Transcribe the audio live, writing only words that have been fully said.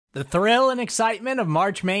The thrill and excitement of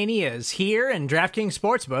March Mania is here, and DraftKings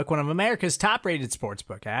Sportsbook, one of America's top-rated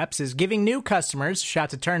sportsbook apps, is giving new customers a shot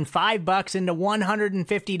to turn $5 into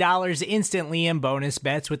 $150 instantly in bonus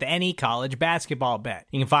bets with any college basketball bet.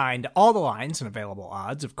 You can find all the lines and available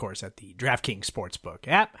odds, of course, at the DraftKings Sportsbook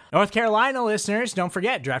app. North Carolina listeners, don't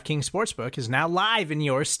forget, DraftKings Sportsbook is now live in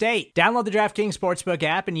your state. Download the DraftKings Sportsbook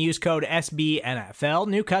app and use code SBNFL.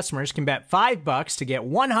 New customers can bet $5 to get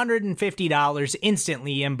 $150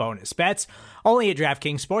 instantly in bonus bets, only at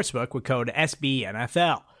DraftKings Sportsbook with code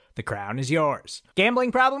SBNFL. The crown is yours.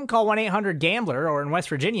 Gambling problem? Call 1-800-GAMBLER, or in West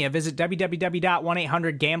Virginia, visit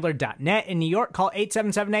www.1800gambler.net. In New York, call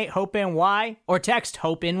 8778-HOPE-NY or text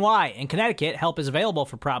HOPE-NY. In Connecticut, help is available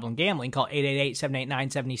for problem gambling. Call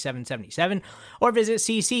 888-789-7777 or visit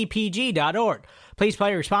ccpg.org. Please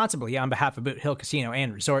play responsibly on behalf of Boot Hill Casino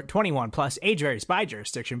and Resort. 21 plus, age varies by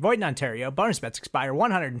jurisdiction. Void in Ontario. Bonus bets expire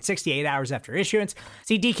 168 hours after issuance.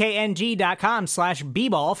 See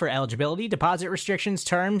dkng.com/bball for eligibility, deposit restrictions,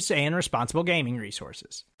 terms, and responsible gaming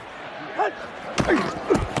resources.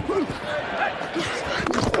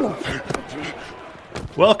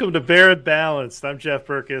 Welcome to Bear and Balanced. I'm Jeff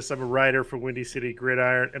Berkus. I'm a writer for Windy City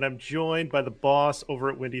Gridiron, and I'm joined by the boss over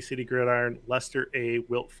at Windy City Gridiron, Lester A.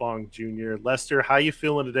 Wiltfong Jr. Lester, how you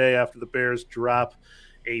feeling today after the Bears drop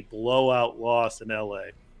a blowout loss in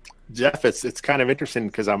L.A.? Jeff, it's kind of interesting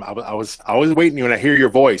because I was always waiting when I hear your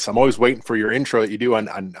voice. I'm always waiting for your intro that you do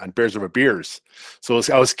on Bears Over Beers. So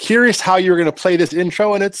I was curious how you were going to play this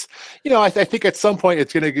intro, and it's, I think at some point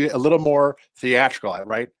it's going to get a little more theatrical,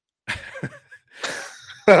 right?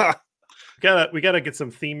 We gotta get some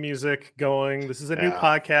theme music going. This is a new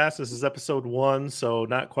podcast. This is episode 1, so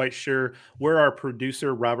not quite sure where our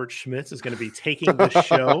producer Robert Schmitz is going to be taking the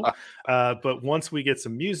show. But once we get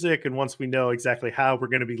some music and once we know exactly how we're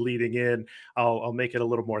going to be leading in, I'll make it a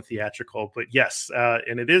little more theatrical. But yes,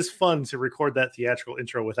 and it is fun to record that theatrical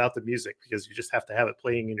intro without the music because you just have to have it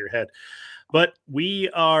playing in your head. But we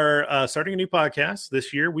are starting a new podcast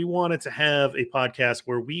this year. We wanted to have a podcast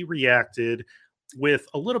where we reacted with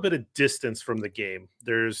a little bit of distance from the game.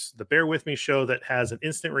 There's the Bear With Me show that has an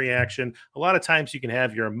instant reaction. A lot of times you can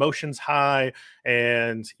have your emotions high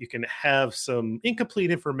and you can have some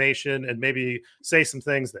incomplete information and maybe say some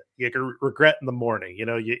things that you can regret in the morning.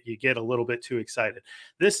 You get a little bit too excited.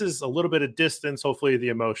 This is a little bit of distance. Hopefully the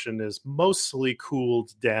emotion is mostly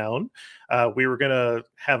cooled down. We were going to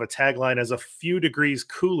have a tagline as a few degrees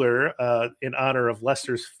cooler in honor of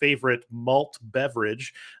Lester's favorite malt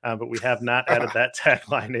beverage, but we have not added that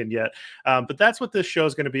tagline in yet. But that's what this show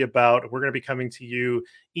is going to be about. We're going to be coming to you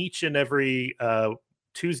each and every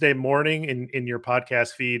Tuesday morning in your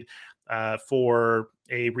podcast feed for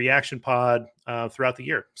a reaction pod throughout the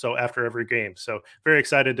year. So after every game. So very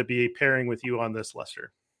excited to be pairing with you on this,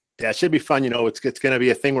 Lester. Yeah, it should be fun. It's going to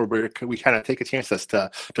be a thing where we kind of take a chance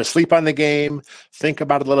to sleep on the game, think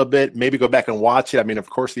about it a little bit, maybe go back and watch it. I mean, of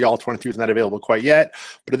course, the All-22 is not available quite yet,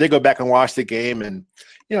 but if they go back and watch the game and,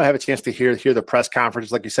 have a chance to hear the press conference,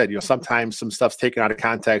 like you said, sometimes some stuff's taken out of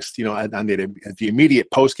context, on the immediate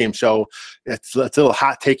post-game show. It's a little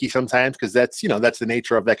hot takey sometimes because that's the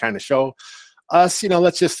nature of that kind of show. Us,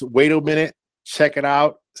 let's just wait a minute, check it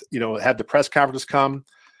out, have the press conference come,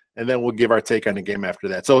 and then we'll give our take on the game after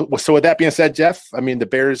that. So with that being said, Jeff, I mean, the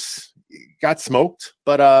Bears got smoked,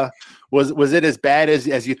 but was it as bad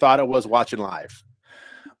as you thought it was watching live?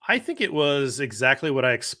 I think it was exactly what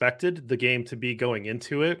I expected the game to be going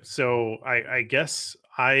into it. So I guess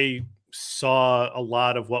I saw a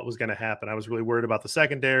lot of what was going to happen. I was really worried about the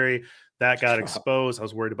secondary. That got exposed. I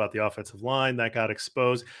was worried about the offensive line. That got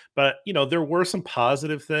exposed. But, there were some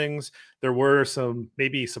positive things. There were some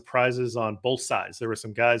maybe surprises on both sides. There were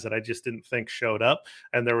some guys that I just didn't think showed up.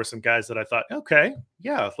 And there were some guys that I thought, okay,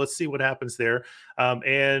 yeah, let's see what happens there.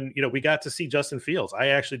 And we got to see Justin Fields. I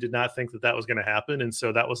actually did not think that was going to happen. And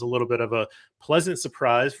so that was a little bit of a pleasant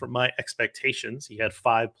surprise from my expectations. He had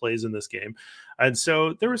 5 plays in this game. And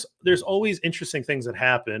so there's always interesting things that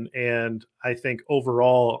happen. And I think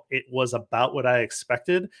overall it was about what I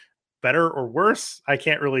expected. Better or worse, I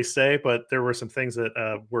can't really say, but there were some things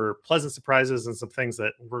that were pleasant surprises and some things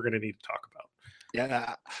that we're going to need to talk about.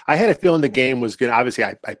 Yeah, I had a feeling the game was good. Obviously,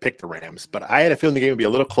 I picked the Rams, but I had a feeling the game would be a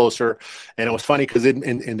little closer. And it was funny because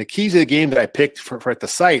in the keys of the game that I picked for at the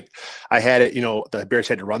site, I had it, the Bears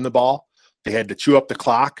had to run the ball. They had to chew up the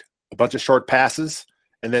clock, a bunch of short passes.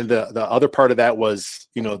 And then the other part of that was,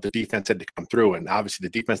 the defense had to come through. And obviously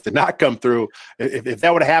the defense did not come through. If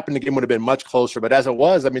that would have happened, the game would have been much closer. But as it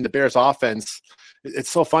was, I mean, the Bears offense,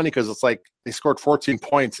 it's so funny because it's like they scored 14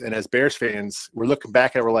 points. And as Bears fans, we're looking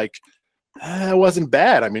back and we're like, It wasn't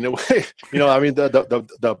bad. I mean,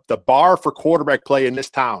 the bar for quarterback play in this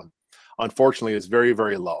town, unfortunately, is very,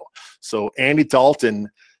 very low. So Andy Dalton,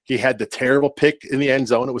 he had the terrible pick in the end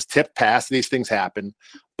zone. It was tipped pass. These things happen.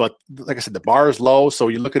 But like I said, the bar is low. So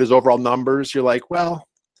you look at his overall numbers, you're like, well,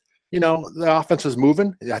 the offense was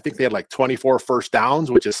moving. I think they had like 24 first downs,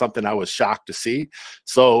 which is something I was shocked to see.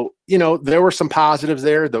 So, there were some positives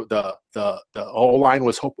there. The O-line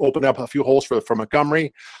was opening up a few holes for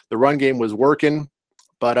Montgomery. The run game was working.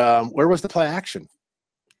 But where was the play action?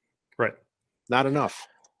 Right. Not enough.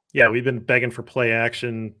 Yeah, we've been begging for play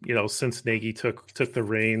action, since Nagy took the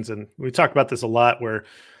reins. And we talked about this a lot where,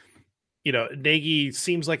 Nagy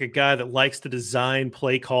seems like a guy that likes to design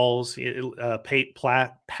play calls,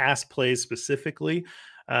 pass plays specifically,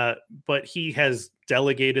 but he has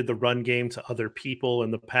delegated the run game to other people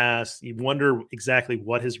in the past. You wonder exactly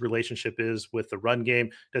what his relationship is with the run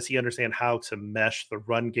game. Does he understand how to mesh the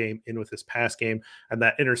run game in with his pass game and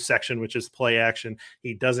that intersection, which is play action?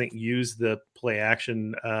 He doesn't use the play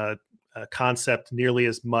action concept nearly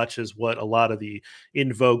as much as what a lot of the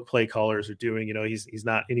in vogue play callers are doing. He's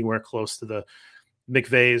not anywhere close to the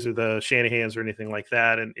McVays or the Shanahans or anything like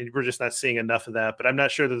that. And we're just not seeing enough of that, but I'm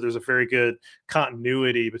not sure that there's a very good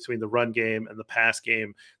continuity between the run game and the pass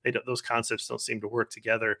game. Those concepts don't seem to work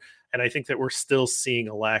together. And I think that we're still seeing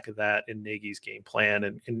a lack of that in Nagy's game plan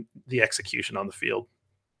and in the execution on the field.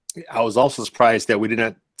 I was also surprised that we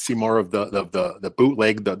didn't see more of the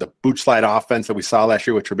bootleg, the boot slide offense that we saw last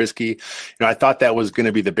year with Trubisky. I thought that was going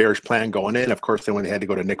to be the Bears' plan going in. Of course, then when they had to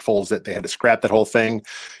go to Nick Foles, that they had to scrap that whole thing.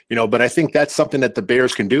 But I think that's something that the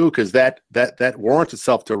Bears can do because that warrants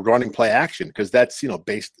itself to running play action because that's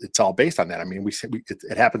it's all based on that. I mean,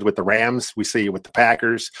 it happens with the Rams, we see it with the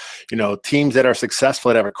Packers. Teams that are successful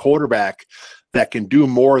that have a quarterback that can do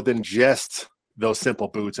more than just those simple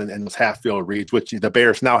boots and those half field reads, which the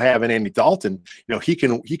Bears now have in Andy Dalton. He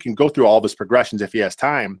can go through all of his progressions if he has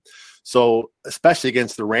time. So especially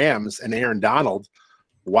against the Rams and Aaron Donald,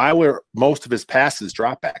 why were most of his passes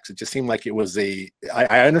dropbacks? It just seemed like it was I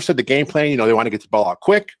understood the game plan. They want to get the ball out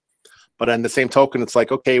quick, but on the same token, it's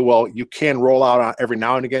like, okay, well, you can roll out every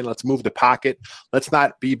now and again. Let's move the pocket. Let's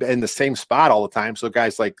not be in the same spot all the time. So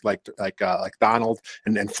guys like Donald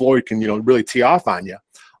and Floyd can really tee off on you.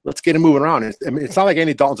 Let's get him moving around. It's not like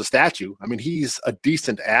Andy Dalton's a statue. I mean, he's a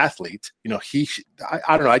decent athlete.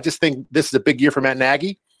 I don't know. I just think this is a big year for Matt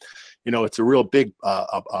Nagy. It's a real big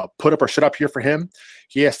put up or shut up here for him.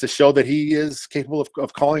 He has to show that he is capable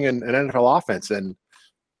of calling an NFL offense. And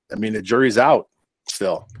I mean, the jury's out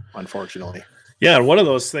still, unfortunately. Yeah, and one of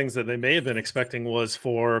those things that they may have been expecting was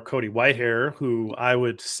for Cody Whitehair, who I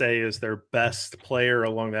would say is their best player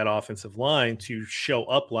along that offensive line, to show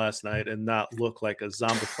up last night and not look like a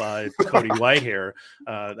zombified Cody Whitehair.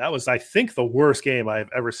 That was, I think, the worst game I've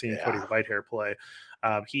ever seen Cody Whitehair play.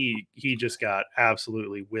 He just got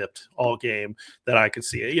absolutely whipped all game that I could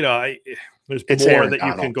see. There's more Aaron that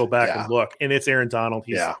Donald. You can go back and look, and it's Aaron Donald.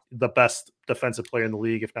 He's the best defensive player in the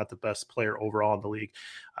league, if not the best player overall in the league.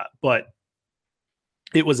 But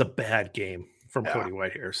it was a bad game from Cody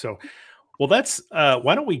Whitehair. So, well, that's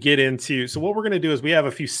why don't we get into, so what we're going to do is we have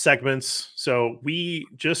a few segments. So we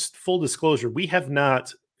just full disclosure, we have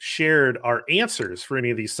not shared our answers for any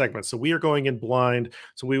of these segments. So we are going in blind.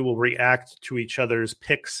 So we will react to each other's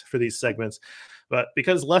picks for these segments. But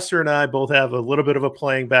because Lester and I both have a little bit of a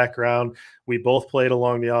playing background, we both played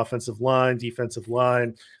along the offensive line, defensive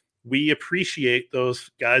line. We appreciate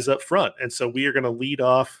those guys up front. And so we are going to lead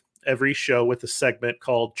off every show with a segment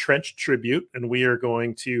called Trench Tribute, and we are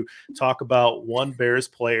going to talk about one Bears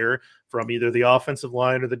player from either the offensive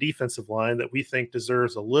line or the defensive line that we think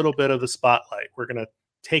deserves a little bit of the spotlight. We're going to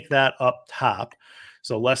take that up top.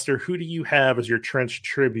 So, Lester, who do you have as your Trench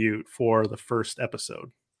Tribute for the first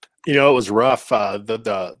episode? It was rough.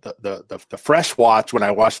 The fresh watch when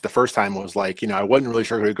I watched it the first time was like, I wasn't really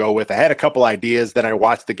sure who to go with. I had a couple ideas. Then I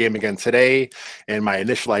watched the game again today, and my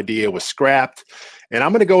initial idea was scrapped. And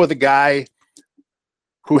I'm going to go with a guy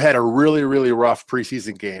who had a really, really rough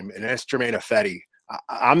preseason game, and that's Germain Ifedi.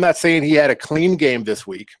 I'm not saying he had a clean game this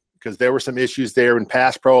week because there were some issues there in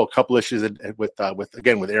pass pro, a couple issues with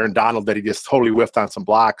Aaron Donald that he just totally whiffed on some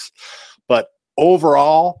blocks. But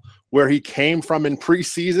overall, where he came from in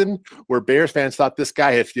preseason, where Bears fans thought this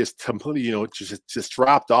guy had just completely, just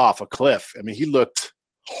dropped off a cliff. I mean, he looked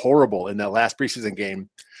horrible in that last preseason game.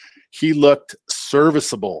 He looked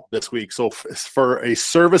serviceable this week. So for a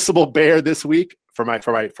serviceable Bear this week, for my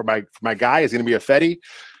guy is going to be Ifedi.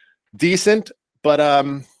 Decent, but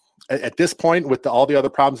at this point, with all the other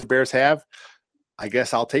problems the Bears have, I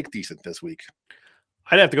guess I'll take decent this week.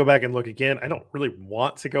 I'd have to go back and look again. I don't really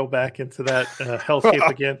want to go back into that hellscape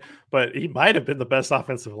again, but he might have been the best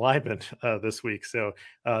offensive lineman this week. So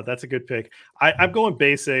that's a good pick. I'm going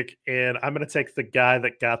basic, and I'm going to take the guy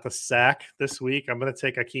that got the sack this week. I'm going to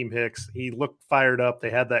take Akeem Hicks. He looked fired up. They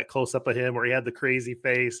had that close up of him where he had the crazy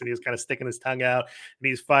face and he was kind of sticking his tongue out and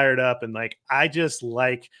he's fired up. And like, I just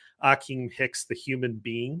like Akeem Hicks, the human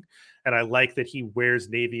being. And I like that he wears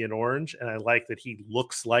navy and orange. And I like that he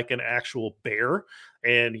looks like an actual bear.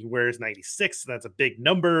 And he wears 96. That's a big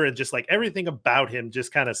number. And just like everything about him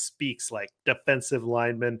just kind of speaks like defensive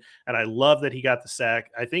lineman. And I love that he got the sack.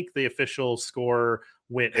 I think the official score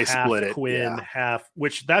went half Quinn, half,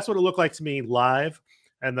 which that's what it looked like to me live.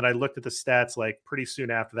 And then I looked at the stats like pretty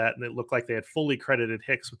soon after that, and it looked like they had fully credited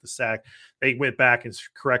Hicks with the sack. They went back and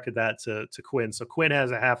corrected that to Quinn. So Quinn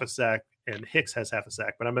has a half a sack and Hicks has half a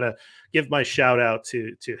sack. But I'm going to give my shout out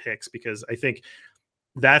to Hicks because I think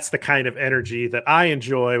that's the kind of energy that I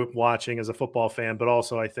enjoy watching as a football fan. But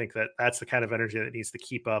also I think that that's the kind of energy that needs to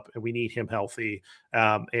keep up, and we need him healthy.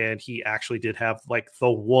 And he actually did have like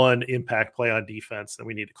the one impact play on defense, and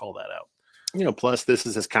we need to call that out. Plus this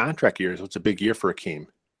is his contract year, so it's a big year for Akeem.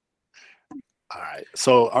 All right.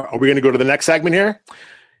 So are we going to go to the next segment here?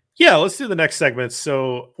 Yeah, let's do the next segment.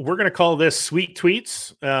 So we're going to call this Sweet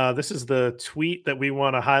Tweets. This is the tweet that we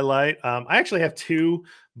want to highlight. I actually have two,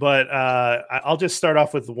 but I'll just start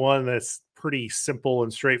off with one that's pretty simple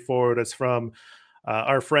and straightforward. It's from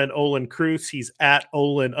our friend Olin Kreutz. He's at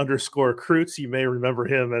Olin_Kreutz. You may remember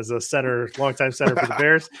him as a longtime center for the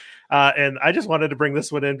Bears. And I just wanted to bring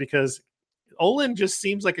this one in because Olin just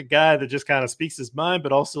seems like a guy that just kind of speaks his mind,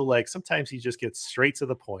 but also like sometimes he just gets straight to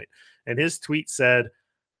the point. And his tweet said,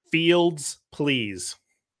 "Fields, please."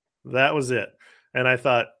 That was it. And I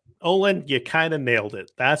thought, Olin, you kind of nailed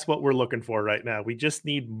it. That's what we're looking for right now. We just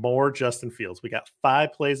need more Justin Fields. We got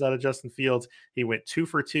 5 plays out of Justin Fields. He went 2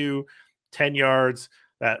 for 2, 10 yards.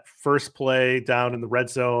 That first play down in the red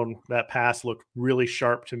zone, that pass looked really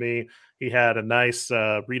sharp to me. He had a nice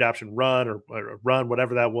read option run or run,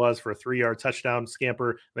 whatever that was, for a 3-yard touchdown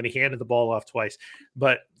scamper. Then he handed the ball off twice.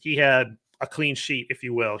 But he had a clean sheet, if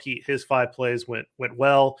you will. His 5 plays went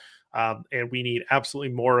well, and we need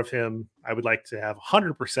absolutely more of him. I would like to have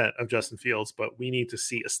 100% of Justin Fields, but we need to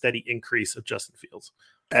see a steady increase of Justin Fields.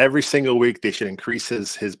 Every single week they should increase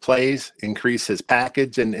his plays, increase his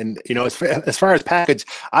package. And as far as package,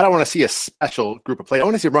 I don't want to see a special group of plays. I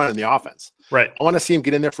want to see him running the offense. Right. I want to see him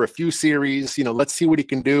get in there for a few series. Let's see what he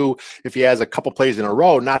can do if he has a couple plays in a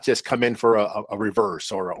row, not just come in for a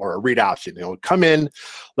reverse or a read option. Come in,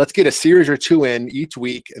 let's get a series or 2 in each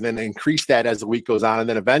week and then increase that as the week goes on. And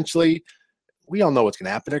then eventually we all know what's going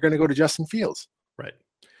to happen. They're going to go to Justin Fields. Right.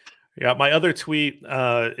 Yeah, my other tweet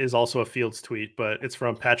is also a Fields tweet, but it's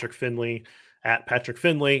from Patrick Finley, at Patrick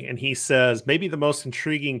Finley, and he says, maybe the most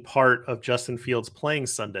intriguing part of Justin Fields playing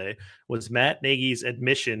Sunday was Matt Nagy's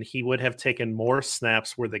admission he would have taken more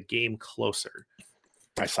snaps were the game closer.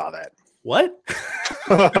 I saw that. What?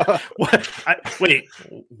 Wait,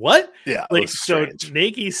 what? Yeah. So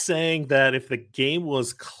Nagy's saying that if the game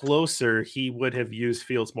was closer, he would have used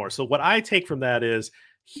Fields more. So what I take from that is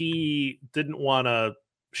he didn't want to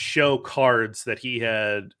show cards that he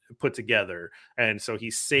had put together, and so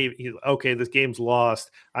okay, this game's lost,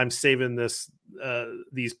 I'm saving this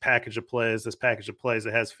this package of plays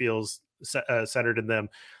that has Fields centered in them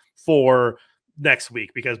for next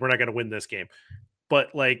week because we're not going to win this game.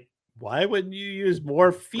 But like, why wouldn't you use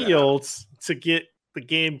more Fields to get the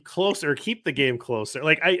game closer, keep the game closer?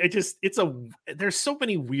 Like there's so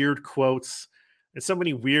many weird quotes and so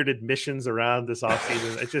many weird admissions around this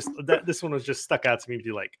offseason. This one was just stuck out to me to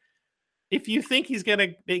be like, if you think he's going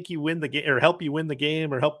to make you win the game or help you win the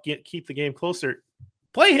game or help keep the game closer,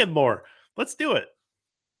 play him more. Let's do it.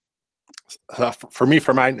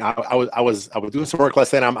 For mine, I was doing some work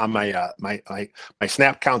last night on my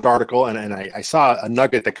snap count article, and I saw a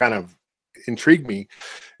nugget that kind of intrigued me.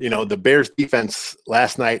 The Bears defense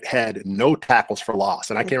last night had no tackles for loss,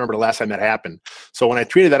 and I can't remember the last time that happened. So when I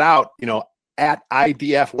tweeted that out, at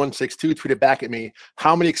IDF162 tweeted back at me,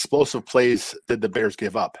 how many explosive plays did the Bears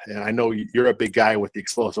give up? And I know you're a big guy with the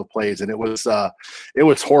explosive plays, and it was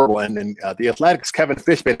horrible. And the Athletics' Kevin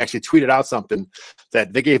Fishman actually tweeted out something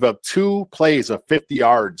that they gave up 2 plays of 50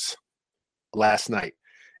 yards last night.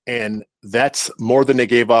 And that's more than they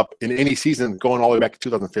gave up in any season going all the way back to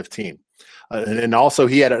 2015. And also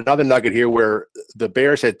he had another nugget here where the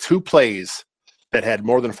Bears had 2 plays that had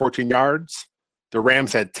more than 14 yards. The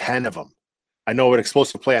Rams had 10 of them. I know an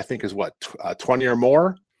explosive play, I think, is 20 or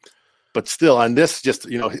more, but still on this, just,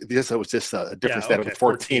 this was just a difference that it was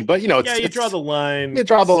 14. But, you draw the line. You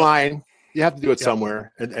draw the line. You have to do it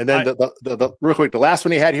somewhere. And then the real quick, the last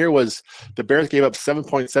one he had here was the Bears gave up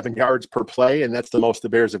 7.7 yards per play, and that's the most the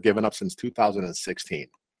Bears have given up since 2016.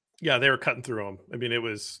 Yeah, they were cutting through them. I mean, it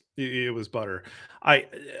was butter.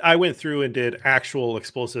 I went through and did actual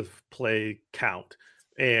explosive play count,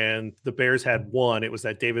 and the Bears had one. It was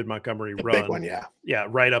that David Montgomery run. Big one, yeah,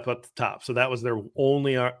 right up at the top. So that was their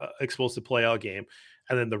only explosive play all game.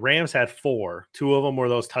 And then the Rams had 4. 2 of them were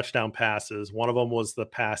those touchdown passes. One of them was the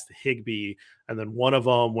pass to Higbee. And then one of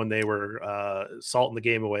them, when they were salting the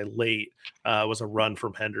game away late, was a run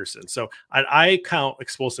from Henderson. So I count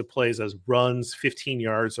explosive plays as runs 15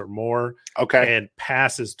 yards or more, and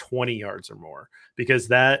passes 20 yards or more, because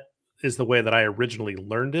that is the way that I originally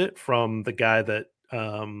learned it from the guy that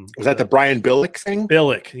was that the Brian Billick thing?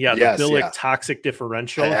 Billick, yeah, the Billick toxic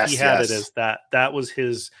differential. He had it as that. That was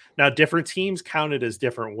his. Now, different teams counted as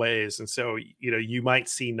different ways, and so you might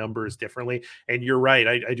see numbers differently. And you're right.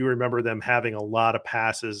 I do remember them having a lot of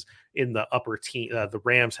passes in the upper teen. The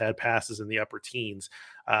Rams had passes in the upper teens,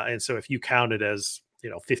 and so if you count it as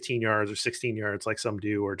 15 yards or 16 yards, like some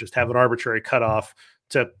do, or just have an arbitrary cutoff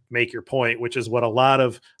to make your point, which is what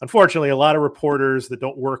unfortunately, a lot of reporters that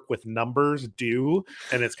don't work with numbers do.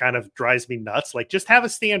 And it's kind of drives me nuts. Like, just have a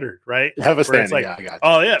standard, right? Have a standard. Like, I got you.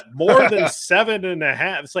 Oh yeah, more than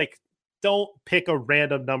 7.5. It's like, don't pick a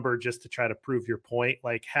random number just to try to prove your point.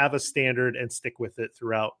 Like, have a standard and stick with it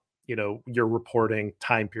throughout, your reporting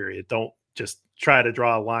time period. Don't just try to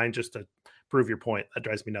draw a line just to prove your point. That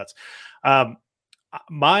drives me nuts.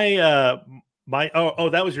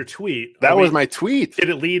 That was your tweet. That was my tweet. Did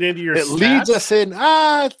it lead into your? It stats? Leads us in.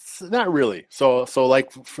 It's not really. So like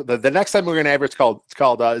for the next time we're gonna have it's called.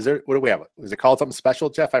 Is there? What do we have? Is it called something special,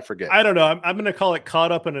 Jeff? I forget. I don't know. I'm gonna call it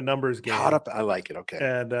 "Caught Up in a Numbers Game." Caught up. I like it. Okay.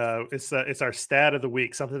 And it's our stat of the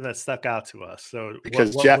week, something that stuck out to us. So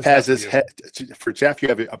because Jeff has this for Jeff, you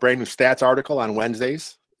have a brand new stats article on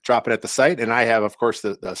Wednesdays. Drop it at the site, and I have, of course,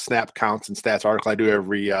 the snap counts and stats article I do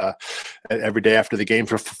every day after the game.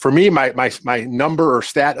 For me, my number or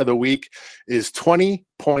stat of the week is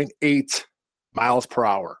 20.8 miles per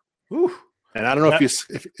hour. Ooh. And I don't know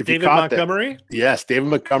if David you caught Montgomery. That. Yes, David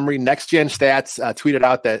Montgomery. Next Gen Stats tweeted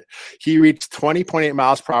out that he reached 20.8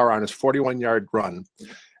 miles per hour on his 41-yard run.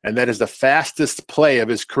 And that is the fastest play of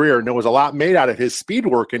his career. And there was a lot made out of his speed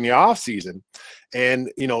work in the offseason.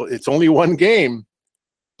 And, it's only one game.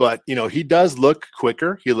 But he does look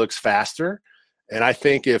quicker. He looks faster, and I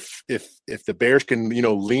think if the Bears can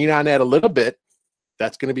lean on that a little bit,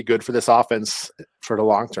 that's going to be good for this offense for the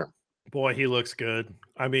long term. Boy, he looks good.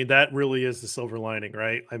 I mean, that really is the silver lining,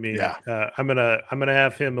 right? I mean, I'm gonna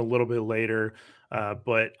have him a little bit later,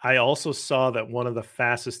 but I also saw that one of the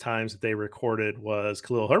fastest times that they recorded was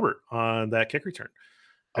Khalil Herbert on that kick return.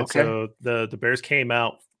 And so the Bears came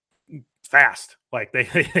out fast. Like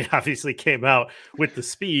they obviously came out with the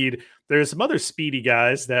speed. There's some other speedy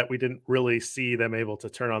guys that we didn't really see them able to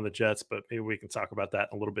turn on the Jets, but maybe we can talk about that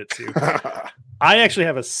in a little bit too. I actually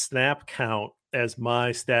have a snap count as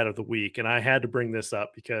my stat of the week, and I had to bring this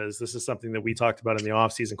up because this is something that we talked about in the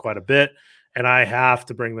offseason quite a bit, and I have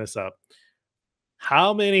to bring this up.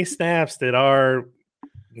 How many snaps did our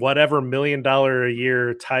whatever $1 million a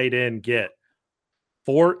year tight end get?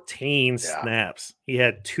 14 snaps. He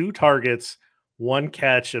had 2 targets, 1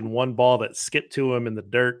 catch, and 1 ball that skipped to him in the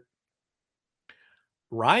dirt.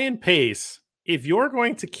 Ryan Pace, if you're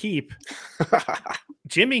going to keep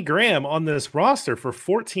Jimmy Graham on this roster for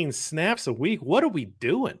 14 snaps a week, what are we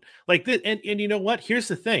doing? Like that, and you know what? Here's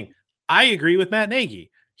the thing. I agree with Matt Nagy.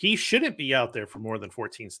 He shouldn't be out there for more than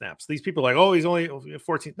 14 snaps. These people are like, oh, he's only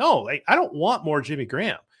 14. No, I don't want more Jimmy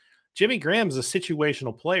Graham. Jimmy Graham's a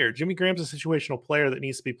situational player. Jimmy Graham's a situational player that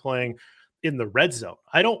needs to be playing in the red zone.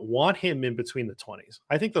 I don't want him in between the 20s.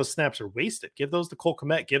 I think those snaps are wasted. Give those to Cole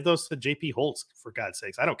Kmet. Give those to JP Holtz, for God's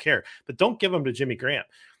sakes. I don't care. But don't give them to Jimmy Graham.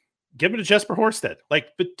 Give them to Jesper Horsted.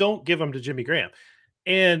 But don't give them to Jimmy Graham.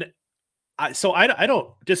 And I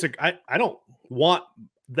don't disagree. I don't want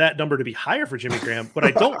that number to be higher for Jimmy Graham. What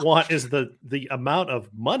I don't want is the amount of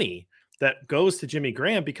money that goes to Jimmy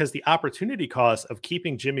Graham, because the opportunity cost of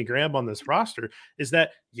keeping Jimmy Graham on this roster is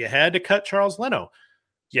that you had to cut Charles Leno.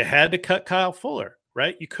 You had to cut Kyle Fuller,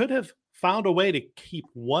 right? You could have found a way to keep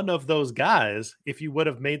one of those guys if you would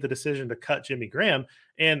have made the decision to cut Jimmy Graham.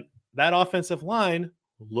 And that offensive line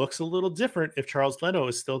looks a little different if Charles Leno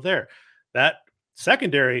is still there. That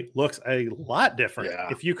secondary looks a lot different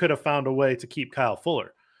if you could have found a way to keep Kyle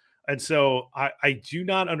Fuller. And so I do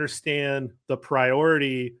not understand the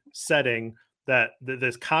priority setting that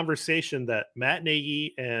this conversation that Matt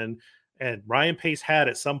Nagy and Ryan Pace had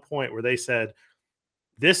at some point where they said,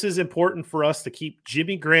 this is important for us to keep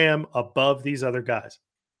Jimmy Graham above these other guys.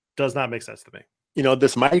 does not make sense to me. You know,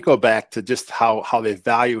 this might go back to just how they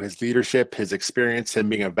value his leadership, his experience, him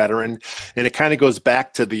being a veteran. And it kind of goes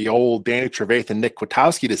back to the old Danny Trevathan, Nick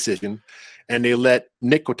Kwiatkowski decision. And they let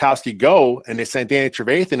Nick Kwiatkowski go, and they sent Danny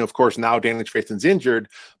Trevathan. Of course, now Danny Trevathan's injured,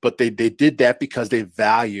 but they did that because they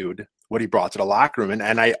valued what he brought to the locker room.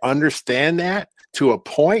 And I understand that to a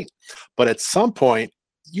point, but at some point,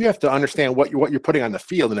 you have to understand what you're putting on the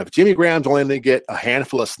field. And if Jimmy Graham's only going to get a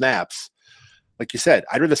handful of snaps, like you said,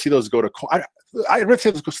 I'd rather see those go to I'd rather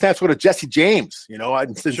see those snaps go to Jesse James, you know,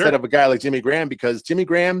 instead of a guy like Jimmy Graham, because Jimmy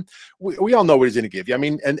Graham, we all know what he's going to give you. I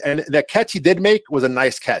mean, and that catch he did make was a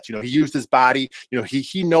nice catch. You know, he used his body. You know,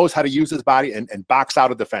 he knows how to use his body and box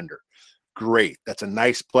out a defender. Great, that's a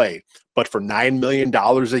nice play. But for $9 million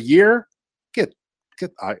a year,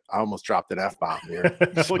 I almost dropped an F-bomb here.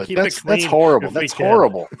 That's horrible. That's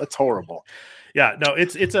horrible. That's horrible. Yeah, no,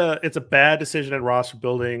 it's a bad decision in roster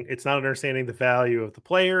building. It's not understanding the value of the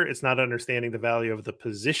player. It's not understanding the value of the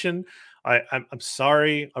position. I'm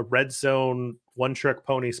sorry, a red zone one-trick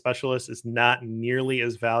pony specialist is not nearly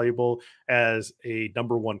as valuable as a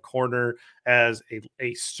number one corner, as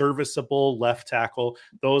a serviceable left tackle.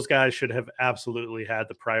 Those guys should have absolutely had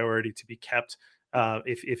the priority to be kept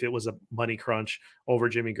if it was a money crunch over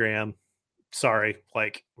Jimmy Graham. Sorry,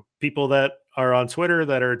 like people that are on Twitter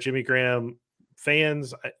that are Jimmy Graham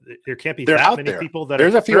fans, there can't be that many people that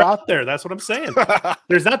there's a few out there. That's what I'm saying.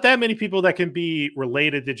 There's not that many people that can be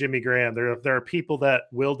related to Jimmy Graham. There are people that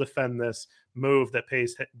will defend this move that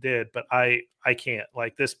Pace did, but I can't.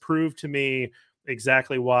 Like, this proved to me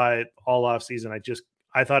exactly why all off season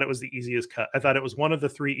I thought it was the easiest cut. I thought it was one of the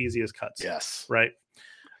 3 easiest cuts. Yes. Right.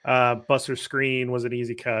 Buster Screen was an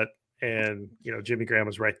easy cut, and you know, Jimmy Graham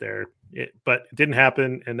was right there. But it didn't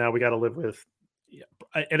happen, and now we got to live with.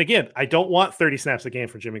 And again, I don't want 30 snaps a game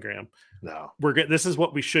for Jimmy Graham. No, we're good. This is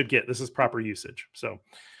what we should get. This is proper usage. So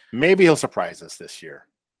maybe he'll surprise us this year.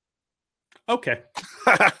 Okay.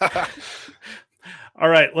 All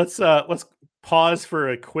right. Let's pause for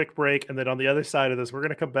a quick break, and then on the other side of this, we're going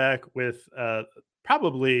to come back with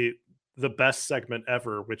probably the best segment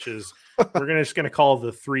ever, which is we're just going to call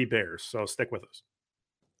the 3 Bears. So stick with us.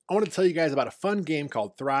 I want to tell you guys about a fun game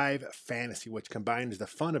called Thrive Fantasy, which combines the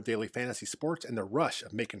fun of daily fantasy sports and the rush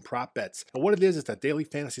of making prop bets. And what it is, it's a daily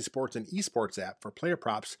fantasy sports and esports app for player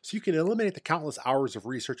props, so you can eliminate the countless hours of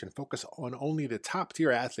research and focus on only the top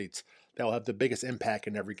tier athletes that will have the biggest impact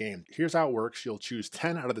in every game. Here's how it works. You'll choose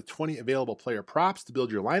 10 out of the 20 available player props to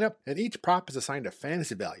build your lineup, and each prop is assigned a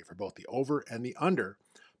fantasy value for both the over and the under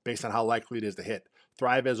based on how likely it is to hit.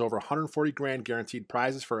 Thrive has over 140 grand guaranteed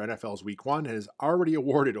prizes for NFL's Week 1 and has already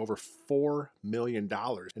awarded over $4 million.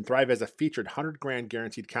 And Thrive has a featured 100 grand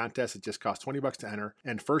guaranteed contest that just costs $20 to enter,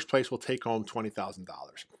 and first place will take home $20,000.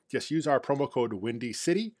 Just use our promo code Windy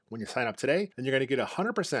City when you sign up today, and you're going to get a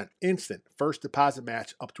 100% instant first deposit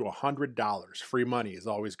match up to $100. Free money is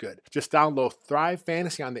always good. Just download Thrive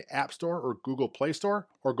Fantasy on the App Store or Google Play Store,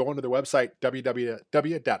 or go onto their website,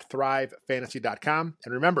 www.thrivefantasy.com.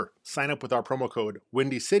 And remember, sign up with our promo code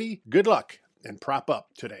Windy City. Good luck and prop up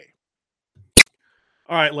today.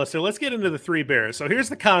 All right, Lester, let's get into the 3 Bears. So here's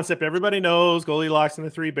the concept. Everybody knows Goldilocks and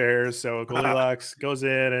the 3 Bears. So Goldilocks goes in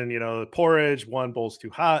and, the porridge, 1 bowl's too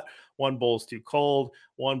hot, 1 bowl's too cold,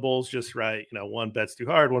 1 bowl's just right. 1 bet's too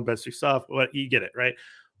hard, 1 bet's too soft. You get it, right?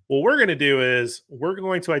 What we're going to do is we're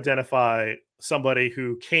going to identify somebody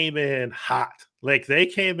who came in hot. Like, they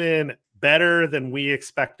came in better than we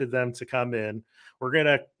expected them to come in. We're going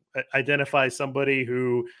to identify somebody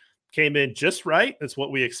who came in just right. That's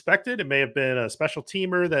what we expected. It may have been a special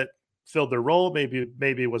teamer that filled their role. Maybe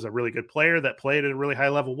it was a really good player that played at a really high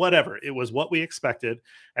level, whatever. It was what we expected.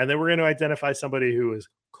 And then we're going to identify somebody who is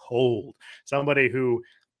cold, somebody who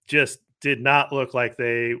just did not look like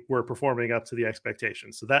they were performing up to the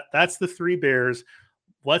expectations. So that's the 3 Bears.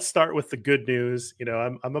 Let's start with the good news.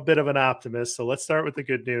 I'm a bit of an optimist, so let's start with the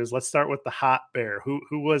good news. Let's start with the hot bear. Who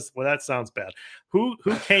was? Well, that sounds bad. Who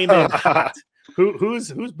came in hot?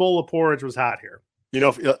 Whose bowl of porridge was hot here?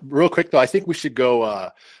 Real quick though, I think we should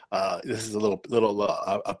go. This is a little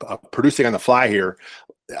producing on the fly here.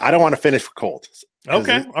 I don't want to finish for cold.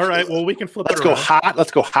 Okay, all right. Well, we can flip. Let's go hot.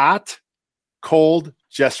 Let's go hot, cold,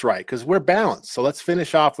 just right, because we're balanced. So let's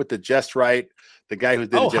finish off with the just right. The guy who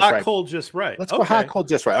did it just hot, right. Cold, just right. Let's go hot, cold,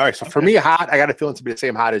 just right. All right. So for me, hot, I got a feeling to be the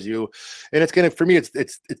same hot as you, and it's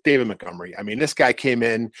it's David Montgomery. I mean, this guy came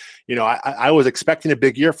in. I was expecting a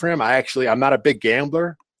big year for him. I'm not a big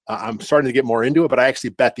gambler. I'm starting to get more into it, but I actually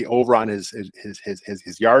bet the over on his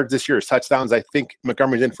yards this year, his touchdowns. I think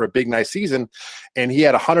Montgomery's in for a big, nice season, and he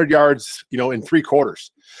had 100 yards, in 3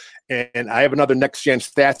 quarters. And I have another next gen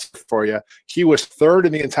stats for you. He was 3rd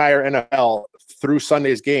in the entire NFL through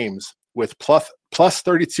Sunday's games with plus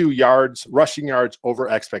 32 yards, rushing yards over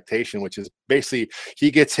expectation, which is basically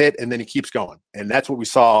he gets hit and then he keeps going. And that's what we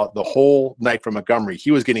saw the whole night from Montgomery.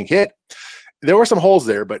 He was getting hit. There were some holes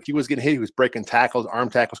there, but he was getting hit. He was breaking tackles. Arm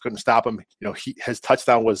tackles couldn't stop him. His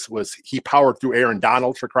touchdown was he powered through Aaron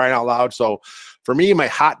Donald, for crying out loud. So for me, my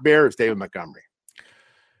hot bear is David Montgomery.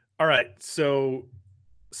 All right. So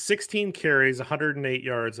 16 carries, 108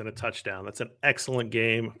 yards, and a touchdown. That's an excellent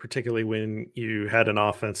game, particularly when you had an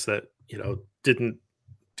offense that, didn't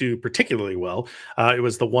do particularly well. It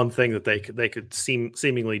was the one thing that they could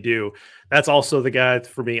seemingly do. That's also the guy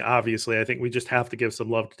for me. Obviously, I think we just have to give some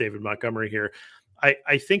love to David Montgomery here.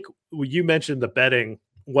 I think you mentioned the betting.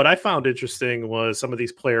 What I found interesting was some of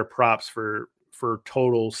these player props for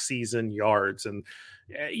total season yards. And,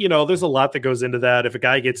 there's a lot that goes into that. If a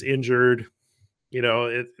guy gets injured,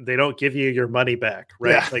 they don't give you your money back,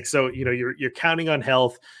 right? Yeah. Like, so, you're counting on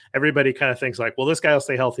health. Everybody kind of thinks like, well, this guy will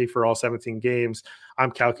stay healthy for all 17 games.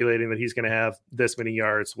 I'm calculating that he's going to have this many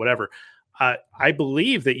yards, whatever. I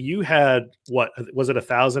believe that you had, what was it?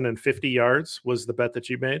 1,050 yards was the bet that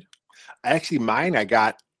you made? Actually, mine, I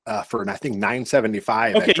got for, I think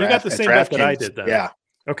 975. Okay. You got the same bet that I did then. Yeah.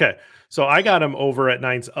 Okay. So I got him over at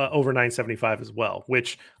over 975 as well,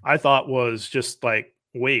 which I thought was just like,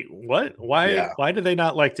 wait, what? Why did they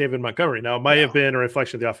not like David Montgomery? Now, it might have been a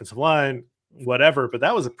reflection of the offensive line, whatever, but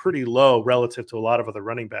that was a pretty low relative to a lot of other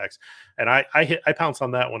running backs. And I pounced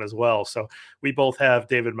on that one as well. So we both have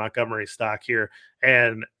David Montgomery stock here,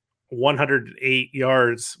 and 108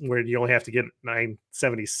 yards where you only have to get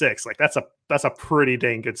 976. Like that's a pretty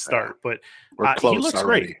dang good start, but he looks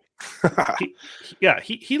already. Great.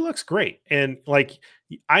 He looks great. And like,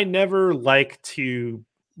 I never like to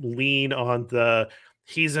lean on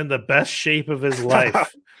he's in the best shape of his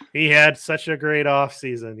life. He had such a great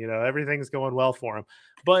offseason. Everything's going well for him.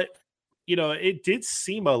 But, it did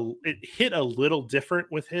seem it hit a little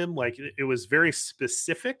different with him. Like it was very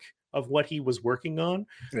specific of what he was working on.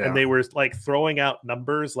 Yeah. And they were like throwing out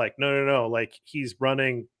numbers like, no. Like he's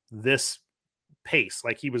running this pace.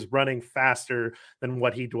 Like he was running faster than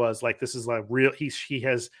what he was. Like this is like real. He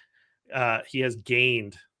has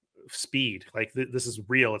gained speed. Like this is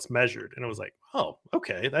real, it's measured. And I was like, oh,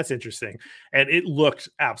 okay, that's interesting. And it looked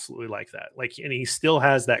absolutely like that. Like, and he still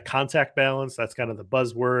has that contact balance. That's kind of the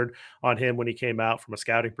buzzword on him when he came out from a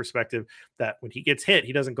scouting perspective, that when he gets hit,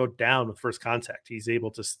 he doesn't go down with first contact. He's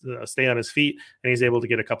able to stay on his feet, and he's able to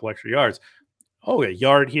get a couple extra yards. Oh, a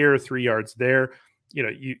yard here, 3 yards there.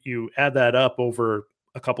 You add that up over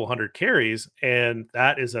a couple hundred carries, and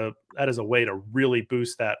that is a way to really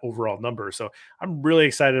boost that overall number. So I'm really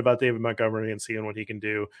excited about David Montgomery and seeing what he can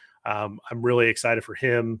do. I'm really excited for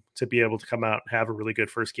him to be able to come out and have a really good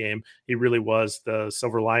first game. He really was the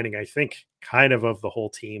silver lining, I think, kind of the whole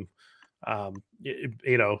team.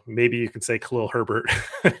 Maybe you could say Khalil Herbert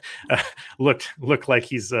looked like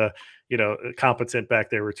he's competent back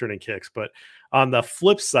there returning kicks. But on the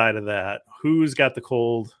flip side of that, who's got the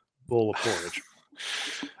cold bowl of porridge?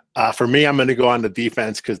 For me, I'm going to go on the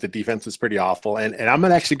defense because the defense is pretty awful. And I'm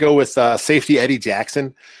going to actually go with safety Eddie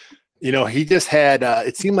Jackson. He just had,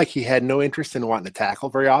 it seemed like he had no interest in wanting to tackle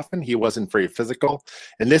very often. He wasn't very physical.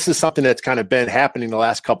 And this is something that's kind of been happening the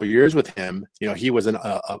last couple of years with him. He was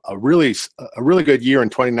a really good year in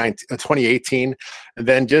 2018. And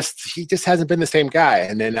then he just hasn't been the same guy.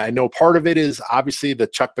 And then I know part of it is obviously the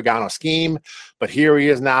Chuck Pagano scheme, but here he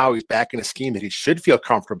is now. He's back in a scheme that he should feel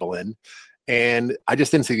comfortable in. And I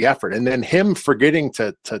just didn't see the effort. And then him forgetting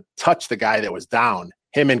to touch the guy that was down,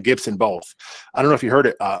 him and Gibson both. I don't know if you heard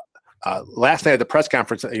it. Last night at the press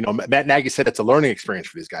conference, Matt Nagy said it's a learning experience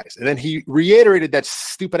for these guys. And then he reiterated that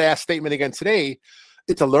stupid ass statement again today.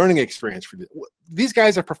 It's a learning experience for these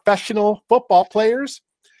guys are professional football players.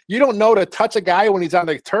 You don't know to touch a guy when he's on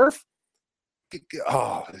the turf.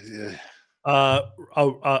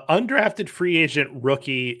 Undrafted free agent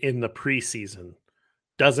rookie in the preseason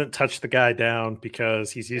doesn't touch the guy down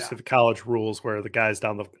because he's used to the college rules where the guy's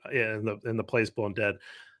down in the play's blown dead.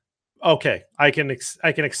 Okay, I can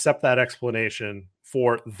accept that explanation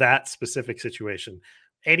for that specific situation.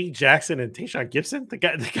 Eddie Jackson and Tayshaun Gibson, the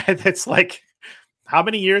guy that's like, how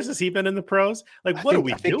many years has he been in the pros? Like, what are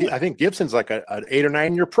we doing? I think Gibson's like an 8 or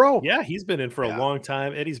 9 year pro. Yeah, he's been in for a long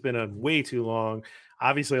time. Eddie's been on way too long.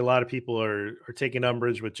 Obviously, a lot of people are taking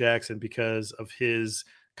umbrage with Jackson because of his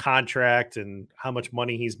contract and how much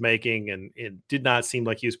money he's making, and it did not seem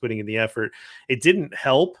like he was putting in the effort. It didn't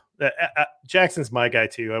help. Jackson's my guy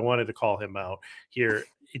too. I wanted to call him out here.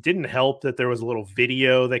 It didn't help that there was a little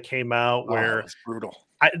video that came out where it's brutal.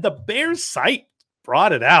 The Bears site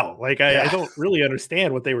brought it out. Like I don't really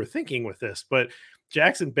understand what they were thinking with this, but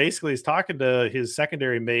Jackson basically is talking to his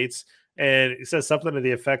secondary mates, and he says something to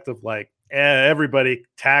the effect of like, everybody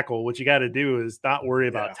tackle. What you got to do is not worry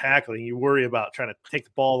about tackling. You worry about trying to take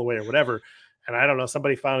the ball away or whatever. And I don't know,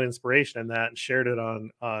 somebody found inspiration in that and shared it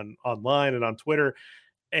on online and on Twitter.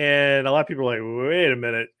 And a lot of people are like, wait a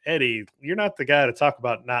minute, Eddie, you're not the guy to talk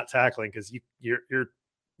about not tackling, because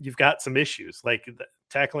you've got some issues. Like,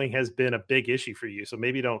 tackling has been a big issue for you. So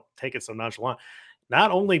maybe don't take it so nonchalant.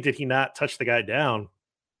 Not only did he not touch the guy down,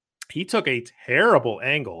 he took a terrible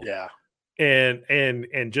angle. Yeah.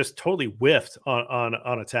 And just totally whiffed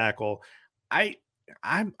on a tackle.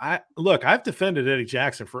 Look, I've defended Eddie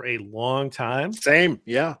Jackson for a long time. Same.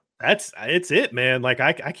 Yeah. It's it, man. Like,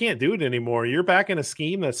 I can't do it anymore. You're back in a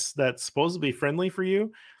scheme that's supposed to be friendly for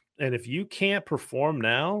you. And if you can't perform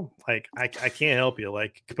now, like, I can't help you.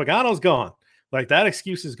 Like, Pagano's gone. Like, that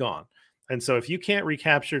excuse is gone. And so if you can't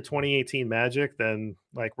recapture 2018 magic, then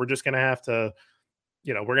like, we're just going to have to,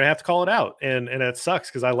 we're going to have to call it out. And it sucks,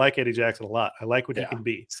 because I like Eddie Jackson a lot. I like what he can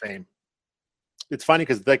be. Same. It's funny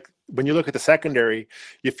because, like, when you look at the secondary,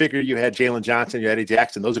 you figure you had Jalen Johnson, you had Eddie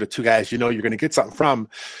Jackson. Those are the two guys you're going to get something from,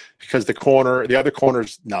 because the other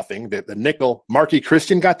corner's nothing. The nickel, Marquis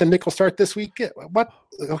Christian got the nickel start this week. What?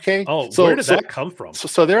 Okay. Oh, so where did that come from?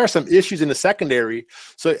 So there are some issues in the secondary.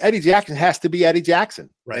 So Eddie Jackson has to be Eddie Jackson,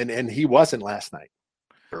 right? And he wasn't last night.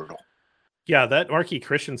 Brutal. Yeah, that Marquis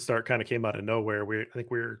Christian start kind of came out of nowhere.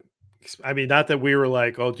 Not that we were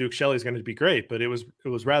like, oh, Duke Shelley's going to be great, but it was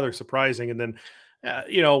rather surprising. And then,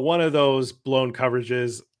 one of those blown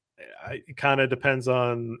coverages, it kind of depends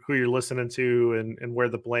on who you're listening to and where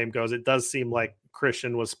the blame goes. It does seem like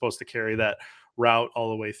Christian was supposed to carry that route all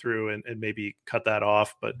the way through and maybe cut that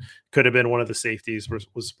off, but could have been one of the safeties was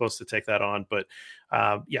supposed to take that on. But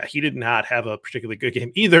he did not have a particularly good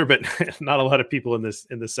game either, but not a lot of people in this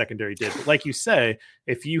secondary did. But like you say,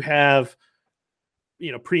 if you have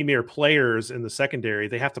premier players in the secondary,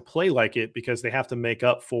 they have to play like it, because they have to make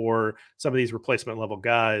up for some of these replacement level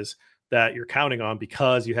guys that you're counting on,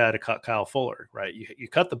 because you had to cut Kyle Fuller, right? You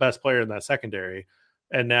cut the best player in that secondary,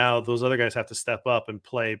 and now those other guys have to step up and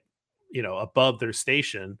play, above their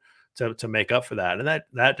station to make up for that. And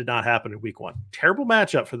that did not happen in week one. Terrible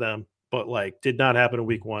matchup for them, but did not happen in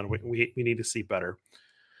week one. We need to see better.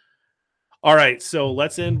 All right. So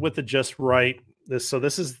let's end with the just right. This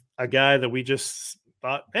is a guy that we just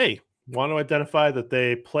thought, hey, want to identify that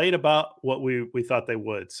they played about what we thought they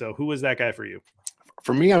would. So who was that guy for you?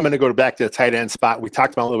 For me, I'm going to go back to the tight end spot. We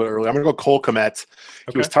talked about a little bit earlier. I'm going to go Cole Kmet.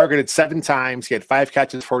 He was targeted 7 times. He had 5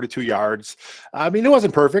 catches, 42 yards. It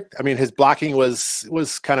wasn't perfect. His blocking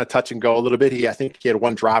was kind of touch and go a little bit. I think he had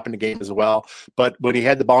 1 drop in the game as well. But when he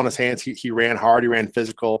had the ball in his hands, he ran hard. He ran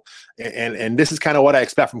physical. And this is kind of what I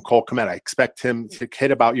expect from Cole Kmet. I expect him to hit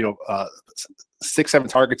about 6-7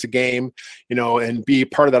 targets a game, and be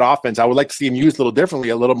part of that offense. I would like to see him used a little differently,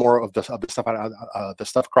 a little more of the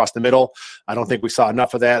stuff across the middle. I don't think we saw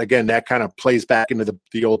enough of that. Again, that kind of plays back into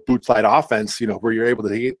the old boot slide offense, where you're able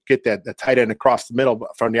to get that tight end across the middle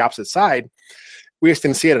from the opposite side. We just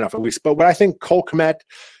didn't see it enough, at least. But what I think Cole Kmet,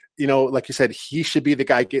 like you said, he should be the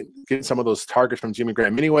guy getting some of those targets from Jimmy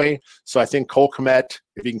Graham anyway. So I think Cole Kmet,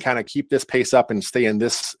 if he can kind of keep this pace up and stay in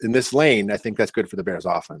this lane, I think that's good for the Bears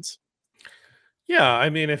offense. Yeah,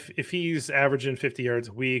 if he's averaging 50 yards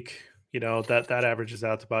a week, that averages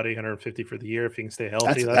out to about 850 for the year. If he can stay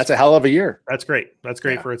healthy, that's a hell of a year. That's great. That's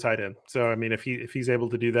great for a tight end. So if he's able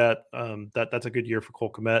to do that, that's a good year for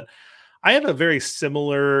Cole Kmet. I have a very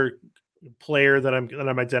similar player that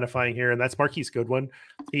I'm identifying here, and that's Marquise Goodwin.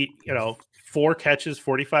 He, 4 catches,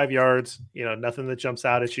 45 yards, nothing that jumps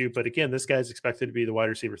out at you. But again, this guy's expected to be the wide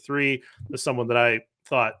receiver 3. There's someone that I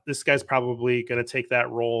thought this guy's probably going to take that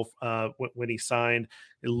role when he signed.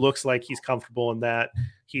 It looks like he's comfortable in that.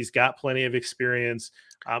 He's got plenty of experience.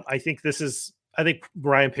 I think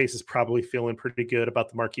Brian Pace is probably feeling pretty good about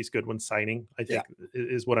the Marquise Goodwin signing, I think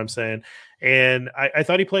is what I'm saying. And I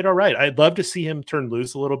thought he played all right. I'd love to see him turn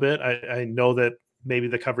loose a little bit. I know that maybe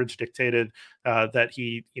the coverage dictated that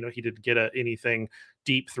he didn't get anything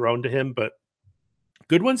deep thrown to him, but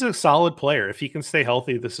Goodwin's a solid player. If he can stay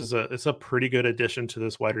healthy, it's a pretty good addition to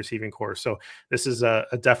this wide receiving core. So this is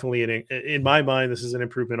definitely in my mind, this is an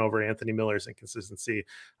improvement over Anthony Miller's inconsistency.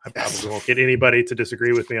 I probably won't get anybody to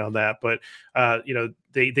disagree with me on that, but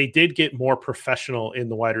they did get more professional in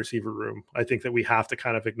the wide receiver room. I think that we have to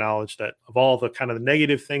kind of acknowledge that of all the kind of the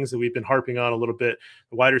negative things that we've been harping on a little bit,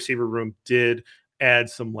 the wide receiver room did add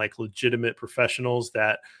some legitimate professionals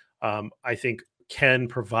that I think can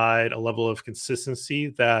provide a level of consistency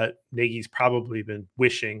that Nagy's probably been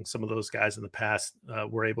wishing some of those guys in the past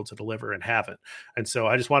were able to deliver and haven't. And so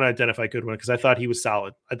I just want to identify Goodwin because I thought he was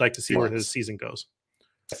solid. I'd like to see where his season goes.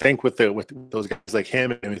 think with those guys like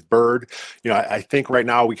him and with Bird, I think right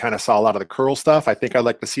now we kind of saw a lot of the curl stuff. I think I'd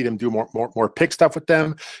like to see them do more pick stuff with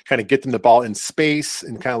them, kind of get them the ball in space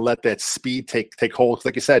and kind of let that speed take hold.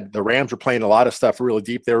 Like you said, the Rams were playing a lot of stuff really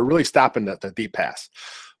deep. They were really stopping the deep pass.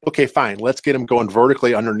 Okay, fine. Let's get him going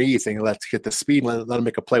vertically underneath and let's get the speed and let him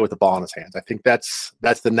make a play with the ball in his hands. I think that's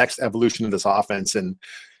the next evolution of this offense. And,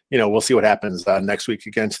 we'll see what happens next week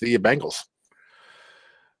against the Bengals.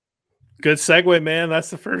 Good segue, man. That's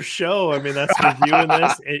the first show. I mean, that's reviewing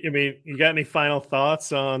this. I mean, you got any final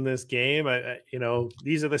thoughts on this game?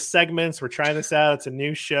 These are the segments. We're trying this out. It's a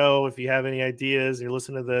new show. If you have any ideas, you're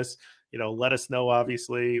listening to this, let us know,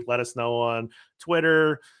 obviously. Let us know on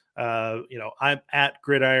Twitter. I'm at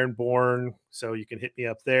Gridironborn, so you can hit me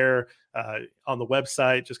up there on the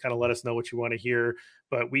website. Just kind of let us know what you want to hear.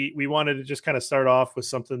 But we wanted to just kind of start off with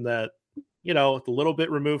something that, a little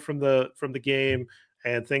bit removed from the game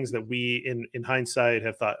and things that we in hindsight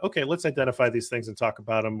have thought, okay, let's identify these things and talk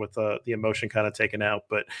about them with the emotion kind of taken out.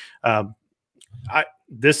 But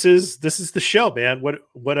this is the show, man. What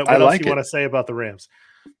else you want to say about the Rams?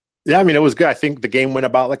 Yeah, I mean, it was good. I think the game went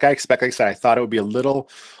about like I expected. Like I said, I thought it would be a little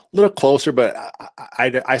closer, but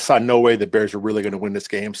I saw no way the Bears were really going to win this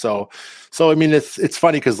game. So I mean, it's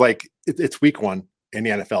funny because like it's week 1 in the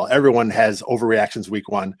NFL. Everyone has overreactions week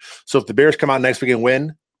 1. So if the Bears come out next week and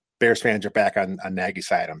win, Bears fans are back on Nagy's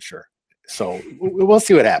side, I'm sure. So we'll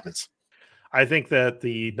see what happens. I think that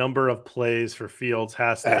the number of plays for Fields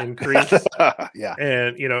has to increase. Yeah,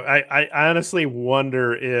 and I honestly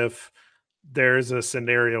wonder if there's a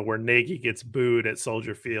scenario where Nagy gets booed at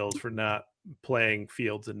Soldier Field for not playing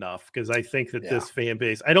Fields enough. Because I think that this fan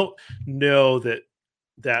base, I don't know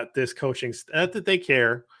that this coaching, not that they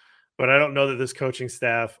care, but I don't know that this coaching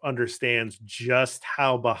staff understands just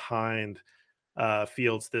how behind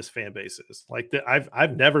Fields this fan base is. Like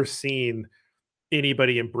I've never seen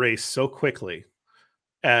anybody embrace so quickly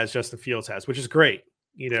as Justin Fields has, which is great,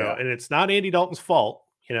 and it's not Andy Dalton's fault.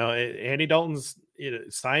 Andy Dalton's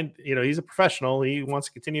signed, he's a professional. He wants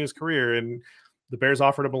to continue his career, and the Bears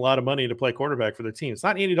offered him a lot of money to play quarterback for the team. It's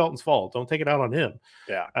not Andy Dalton's fault. Don't take it out on him.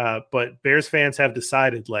 Yeah. But Bears fans have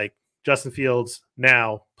decided, like, Justin Fields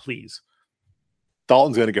now, please.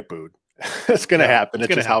 Dalton's going to get booed. It's going to happen.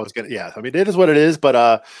 It's just how it's going to. Yeah, I mean, it is what it is.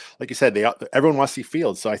 But like you said, everyone wants to see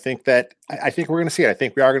Fields. So I think we're going to see it. I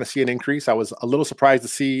think we are going to see an increase. I was a little surprised to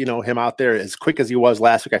see him out there as quick as he was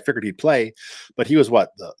last week. I figured he'd play, but he was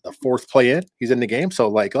the 4th play in. He's in the game. So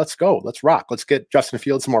like, let's go. Let's rock. Let's get Justin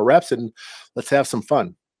Fields some more reps and let's have some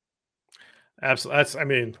fun.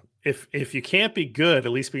 Absolutely. If you can't be good,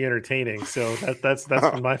 at least be entertaining. So that's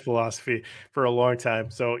been my philosophy for a long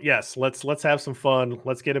time. So yes, let's have some fun.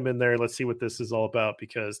 Let's get him in there. Let's see what this is all about,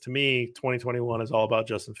 because to me, 2021 is all about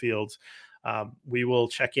Justin Fields. We will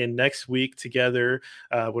check in next week together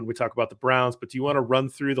when we talk about the Browns. But do you want to run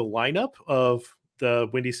through the lineup of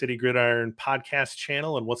the Windy City Gridiron podcast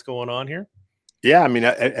channel and what's going on here? Yeah, I mean,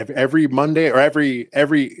 every Monday or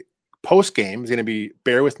every post game is going to be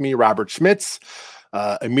Bear With Me, Robert Schmitz.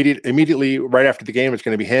 Immediately right after the game, it's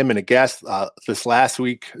going to be him and a guest. Last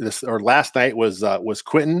night was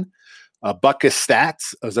Quentin Buckus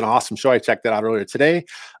Stats. It was an awesome show. I checked that out earlier today.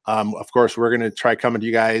 Of course, we're going to try coming to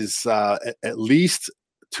you guys at least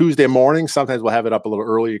Tuesday morning. Sometimes we'll have it up a little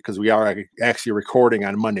early because we are actually recording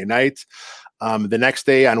on Monday night. The next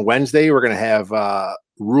day on Wednesday, we're going to have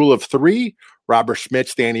Rule of 3. Robert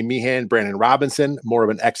Schmitz, Danny Meehan, Brandon Robinson, more of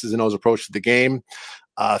an X's and O's approach to the game.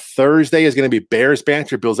 Thursday is going to be Bears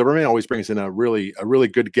Banter. Bill Zimmerman always brings in a really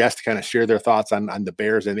good guest to kind of share their thoughts on the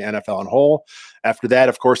Bears and the NFL on whole. After that,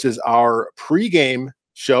 of course, is our pregame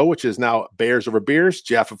show, which is now Bears Over Beers.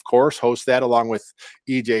 Jeff, of course, hosts that along with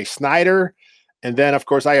EJ Snyder. And then, of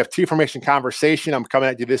course, I have T-Formation Conversation. I'm coming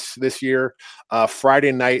at you this year,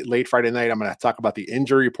 Friday night, late Friday night. I'm going to talk about the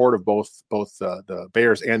injury report of both the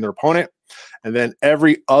Bears and their opponent. And then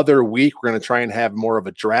every other week, we're going to try and have more of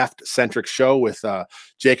a draft-centric show with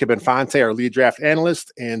Jacob Infante, our lead draft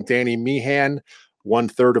analyst, and Danny Meehan,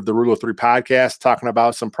 1/3 of the Rule of 3 podcast, talking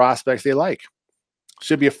about some prospects they like.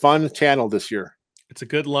 Should be a fun channel this year. It's a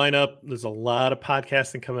good lineup. There's a lot of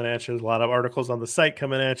podcasting coming at you. There's a lot of articles on the site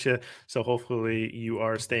coming at you. So hopefully you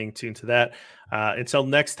are staying tuned to that. Until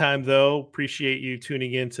next time, though, appreciate you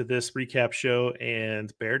tuning in to this recap show,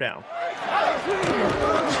 and bear down.